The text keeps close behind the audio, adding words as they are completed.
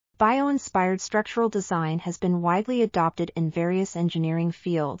Bio-inspired structural design has been widely adopted in various engineering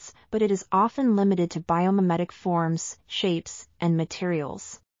fields, but it is often limited to biomimetic forms, shapes, and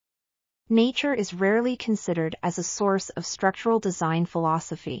materials. Nature is rarely considered as a source of structural design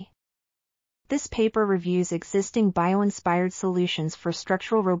philosophy. This paper reviews existing bio-inspired solutions for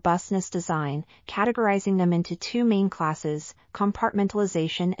structural robustness design, categorizing them into two main classes,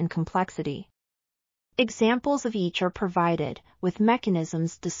 compartmentalization and complexity. Examples of each are provided, with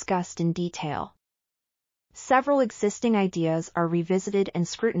mechanisms discussed in detail. Several existing ideas are revisited and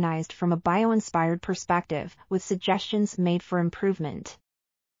scrutinized from a bio-inspired perspective, with suggestions made for improvement.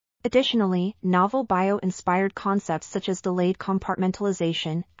 Additionally, novel bio-inspired concepts such as delayed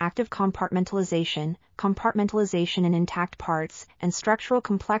compartmentalization, active compartmentalization, compartmentalization in intact parts, and structural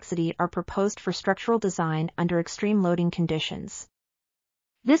complexity are proposed for structural design under extreme loading conditions.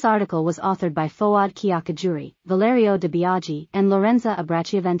 This article was authored by Foad Kiakojouri, Valerio de Biagi, and Lorenza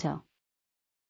Abbracciavento.